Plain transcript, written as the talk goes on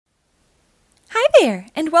there,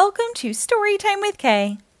 and welcome to Storytime with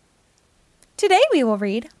Kay. Today we will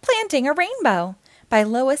read Planting a Rainbow by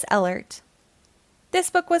Lois Ehlert. This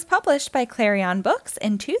book was published by Clarion Books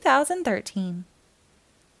in 2013.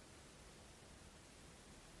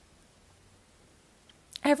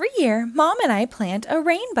 Every year, Mom and I plant a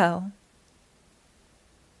rainbow.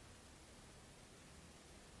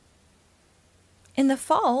 In the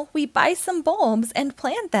fall, we buy some bulbs and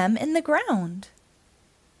plant them in the ground.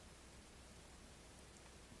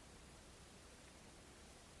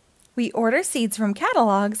 We order seeds from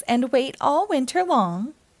catalogs and wait all winter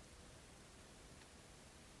long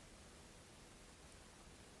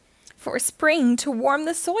for spring to warm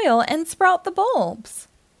the soil and sprout the bulbs.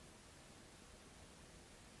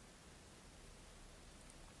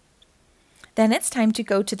 Then it's time to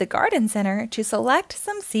go to the garden center to select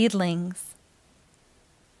some seedlings.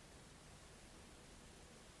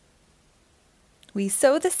 We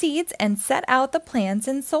sow the seeds and set out the plants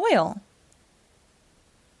in soil.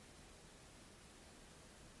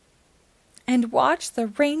 And watch the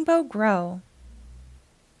rainbow grow.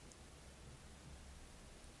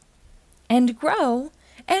 And grow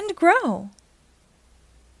and grow.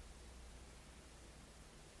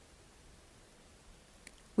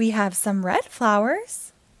 We have some red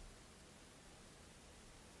flowers.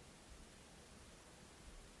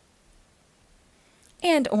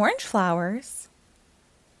 And orange flowers.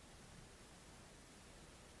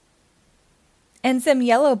 And some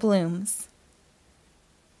yellow blooms.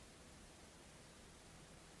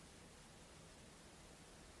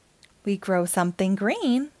 We grow something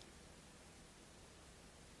green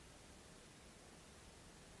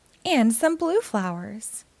and some blue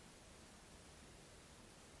flowers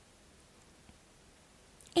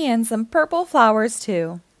and some purple flowers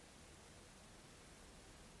too.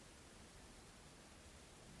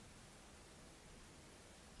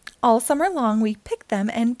 All summer long we pick them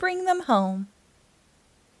and bring them home.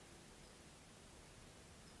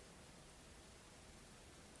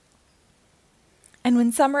 And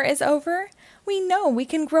when summer is over, we know we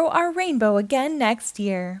can grow our rainbow again next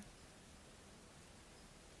year.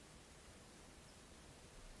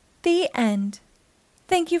 The end.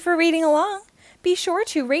 Thank you for reading along. Be sure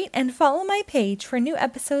to rate and follow my page for new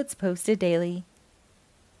episodes posted daily.